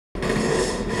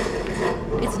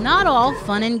It's not all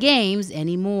fun and games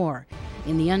anymore.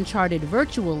 In the uncharted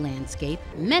virtual landscape,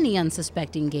 many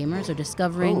unsuspecting gamers are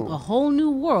discovering a whole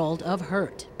new world of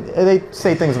hurt. They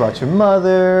say things about your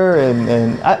mother,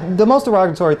 and the most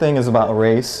derogatory thing is about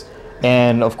race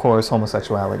and, of course,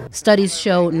 homosexuality. Studies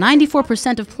show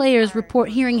 94% of players report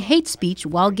hearing hate speech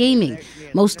while gaming,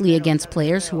 mostly against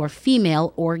players who are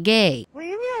female or gay.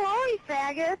 Leave me alone, you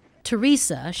faggot.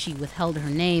 Teresa, she withheld her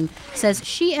name, says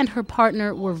she and her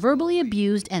partner were verbally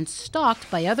abused and stalked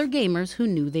by other gamers who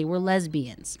knew they were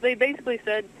lesbians. They basically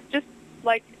said, just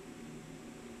like,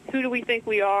 who do we think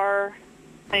we are?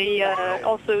 They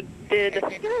also did,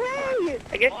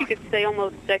 I guess you could say,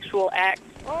 almost sexual acts,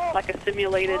 like a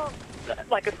simulated,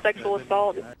 like a sexual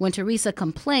assault. When Teresa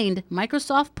complained,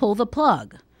 Microsoft pulled the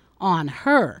plug on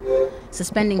her,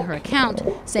 suspending her account,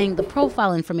 saying the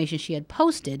profile information she had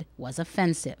posted was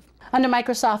offensive. Under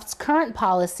Microsoft's current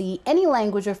policy, any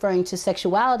language referring to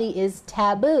sexuality is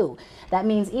taboo. That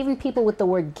means even people with the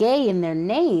word gay in their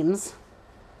names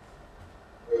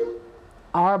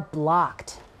are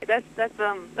blocked. That's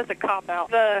a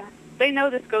cop-out. They know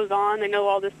this goes on. They know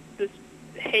all this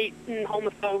hate and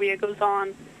homophobia goes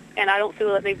on, and I don't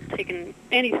feel that they've taken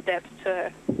any steps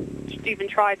to even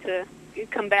try to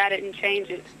combat it and change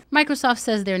it. Microsoft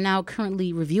says they're now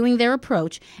currently reviewing their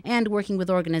approach and working with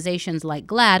organizations like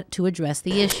GLAAD to address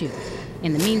the issue.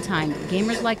 In the meantime,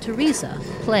 gamers like Teresa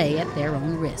play at their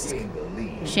own risk.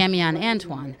 Chagmion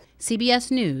Antoine, CBS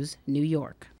News, New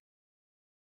York.